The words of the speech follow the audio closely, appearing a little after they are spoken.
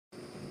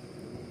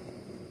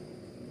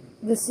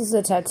This is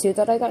a tattoo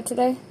that I got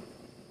today.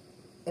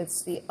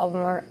 It's the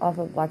album art off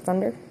of Black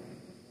Thunder.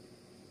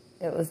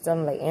 It was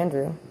done by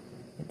Andrew.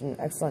 He did an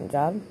excellent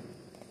job.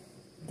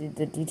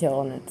 The detail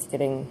on it's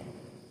getting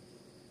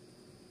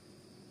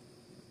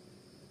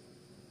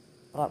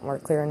a lot more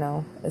clear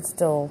now. It's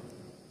still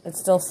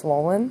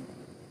swollen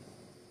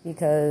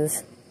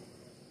because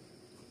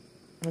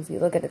if you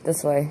look at it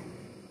this way,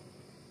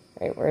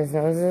 right where his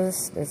nose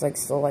is, there's like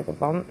still like a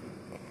bump,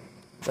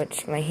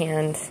 which my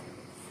hand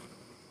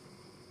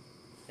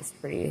is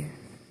pretty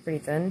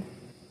thin,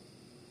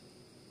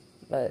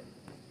 but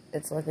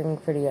it's looking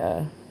pretty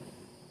good.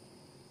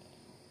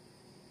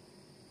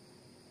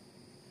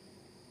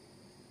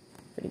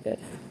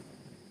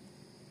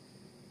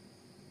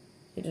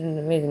 He did an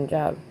amazing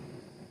job.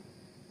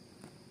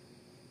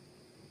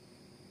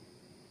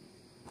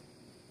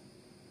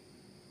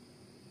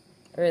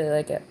 I really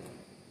like it.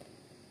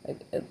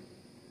 Like,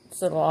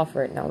 it's a little off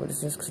right now, but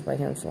it's just because my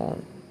hand's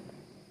swollen.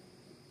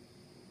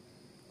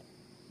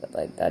 But,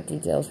 like, that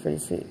detail is pretty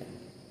sweet.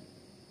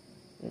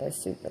 And I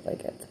super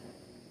like it.